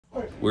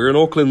We're in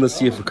Auckland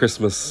this year for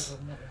Christmas.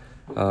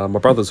 My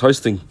brother's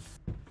hosting.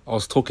 I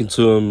was talking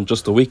to him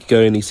just a week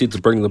ago and he said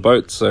to bring the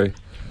boat, so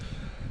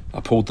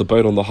I pulled the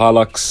boat on the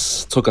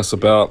Hilux. Took us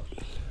about,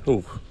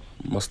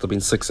 must have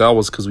been 6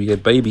 hours because we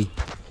had baby.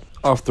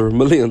 After a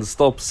million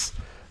stops,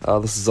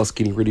 this is us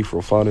getting ready for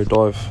a whanau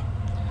dive.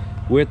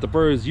 We're at the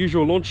bro's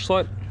usual launch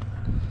site,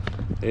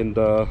 and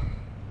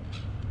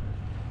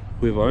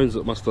whoever owns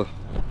it must have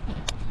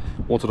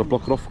wanted to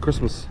block it off for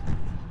Christmas.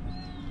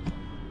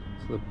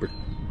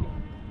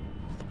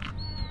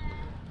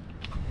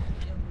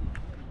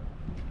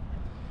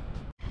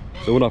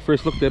 So when I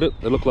first looked at it,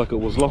 it looked like it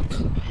was locked.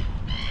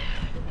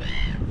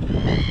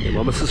 And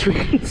my missus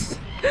reckons,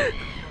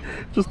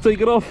 just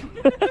take it off.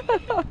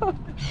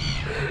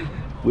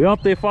 We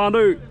out there,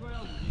 whanau.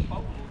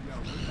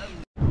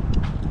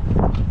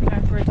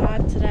 Going for a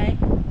dive today.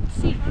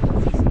 See.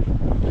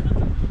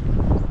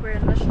 We're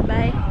in Mission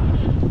Bay.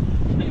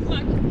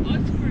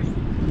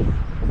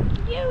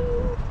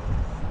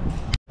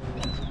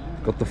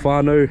 Got the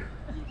whanau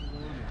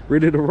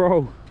ready to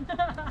roll.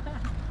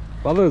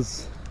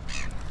 Brothers.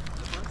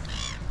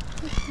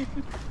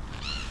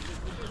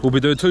 We'll be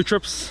doing 2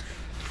 trips.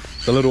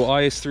 The little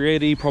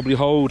IS380 probably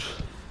hold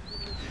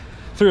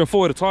 3 or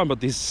 4 at a time, but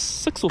there's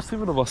 6 or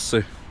 7 of us,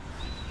 so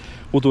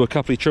we'll do a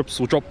couple of trips.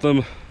 We'll drop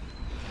the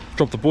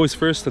boys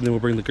first, and then we'll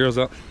bring the girls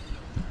out.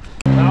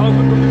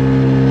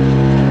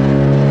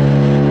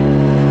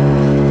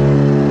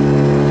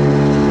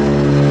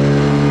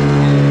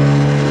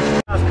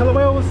 Killer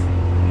whales.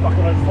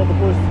 Fucking, I just told the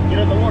boys to get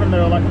in the water, and they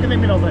were like, look at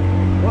them, and I was like,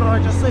 what did I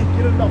just say?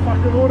 Get in the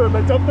fucking water, and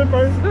they jumped in,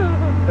 bro.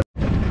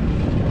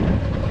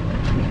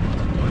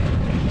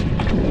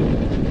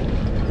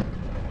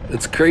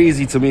 It's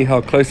crazy to me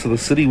how close to the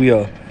city we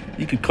are.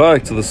 You could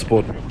kayak to the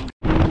spot.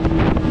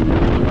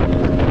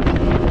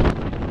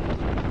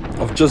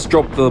 I've just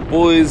dropped the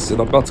boys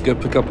and I'm about to go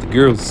pick up the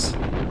girls.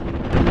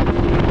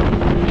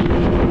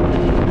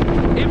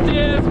 Empty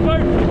ass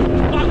boat!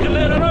 Fucking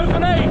let it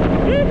open, eh?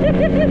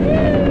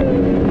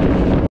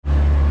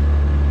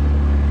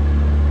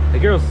 Hey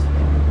girls.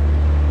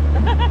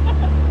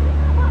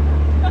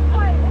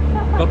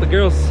 Got the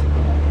girls.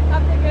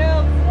 Got the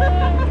girls.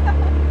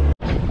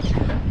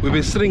 We've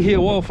been sitting here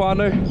a while,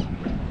 whanau.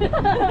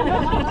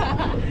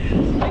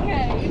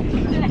 Okay.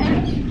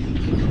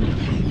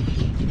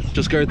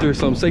 Just going through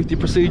some safety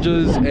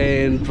procedures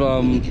and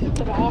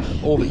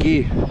all the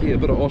gear. Yeah, a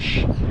bit of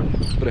OSH, a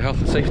bit of health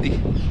and safety.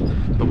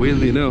 But we're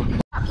in there now.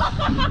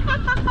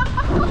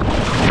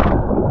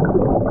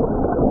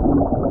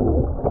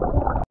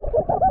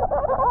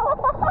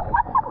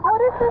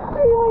 What is this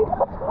feeling?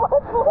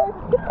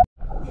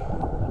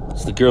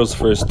 It's the girls'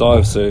 first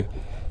dive, so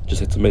just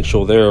had to make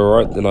sure they're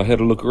alright. Then I had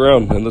a look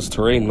around, and this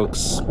terrain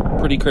looks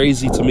pretty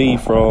crazy to me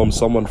from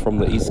someone from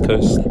the East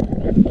Coast.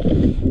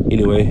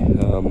 Anyway,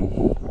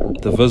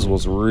 the viz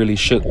was really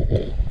shit,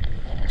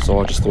 so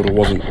I just thought it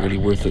wasn't really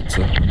worth it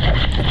to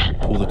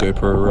pull the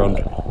GoPro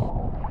around.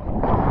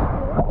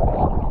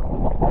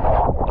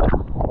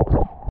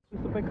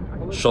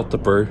 Shot the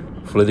bro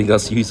for letting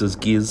us use his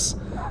gears.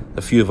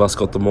 A few of us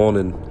got them on,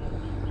 and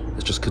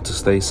it's just good to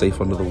stay safe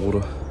under the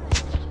water.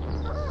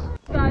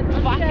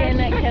 Fucking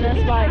Kina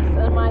spikes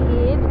in my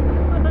head.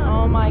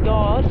 Oh my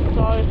god,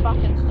 so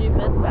fucking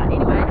stupid. But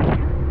anyway,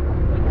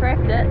 we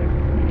cracked it,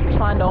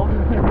 kind of.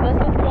 This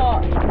is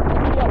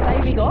what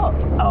baby got.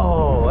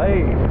 Oh,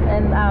 hey.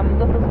 And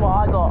this is what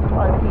I got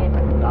over here.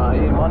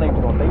 Yeah, my name's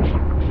not Lee.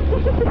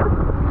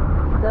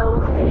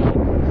 Those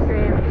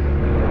strands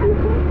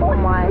on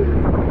my.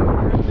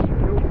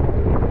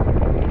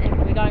 And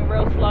we're going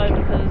real slow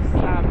because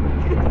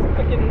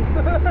freaking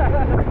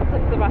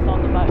 6 of us on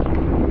the boat.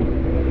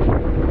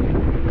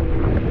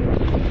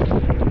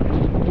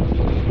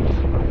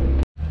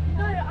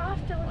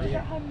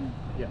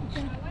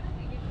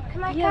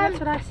 Yeah, that's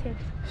what I said.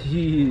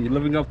 Yeah,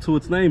 living up to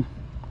its name.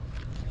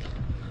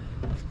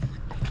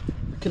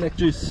 Connect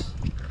juice.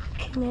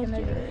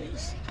 Connect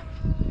juice.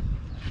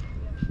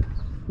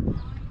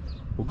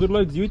 Well, good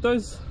loads. You eat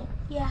those?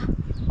 Yeah.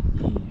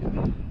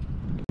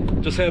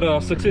 Just had a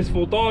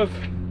successful dive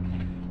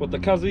with the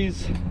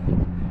cuzzies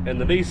and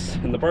the niece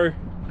and the bro.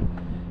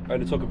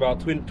 Only took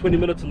about 20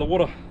 minutes in the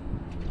water.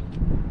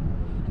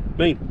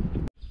 Mean.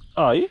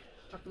 Oh, yeah?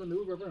 Chuck them in the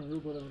Uber, bro, and we'll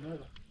put them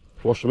over.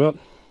 Wash them out.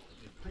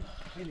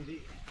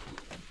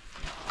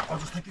 I'll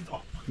just take these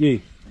off. Yeah.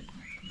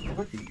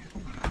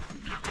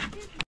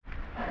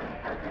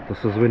 This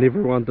is when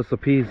everyone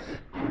disappears.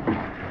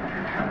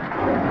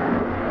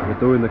 We're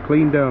doing the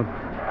clean down.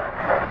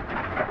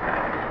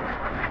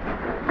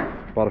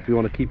 But if you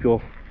want to keep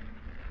your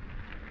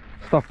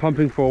stuff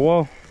pumping for a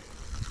while,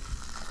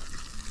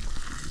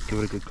 give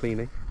it a good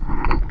cleaning.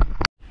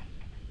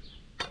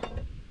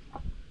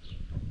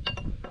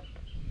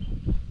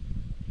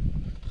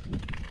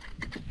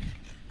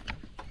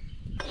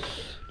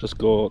 Just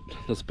got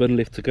this bin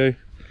left to go.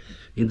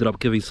 Ended up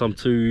giving some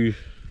to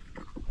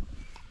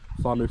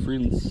whanau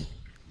friends.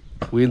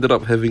 We ended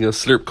up having a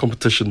slurp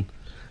competition.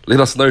 Let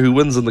us know who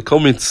wins in the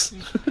comments.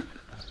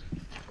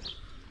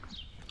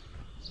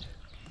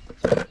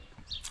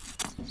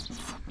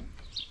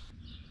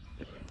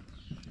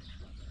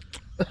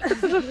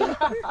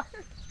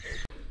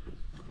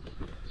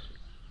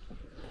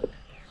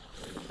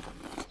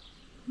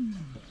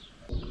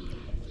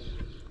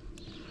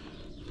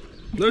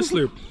 No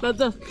slurp. But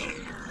this.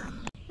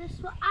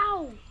 This one,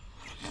 ow!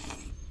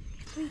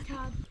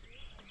 Retard.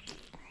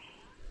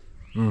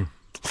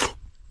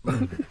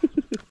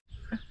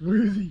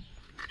 Where is he?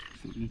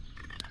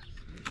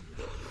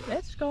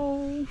 Let's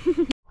go.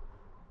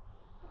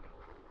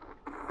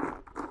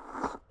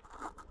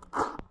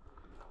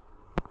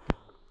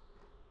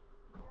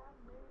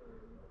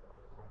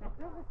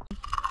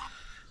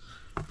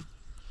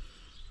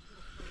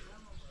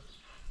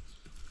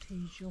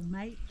 Tease your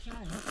mate, eh?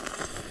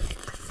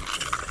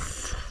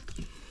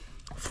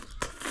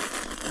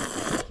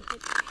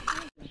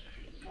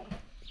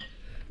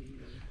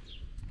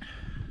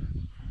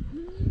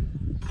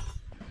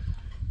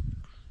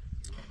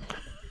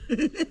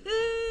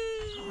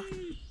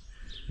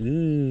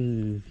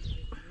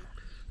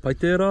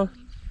 Paitera.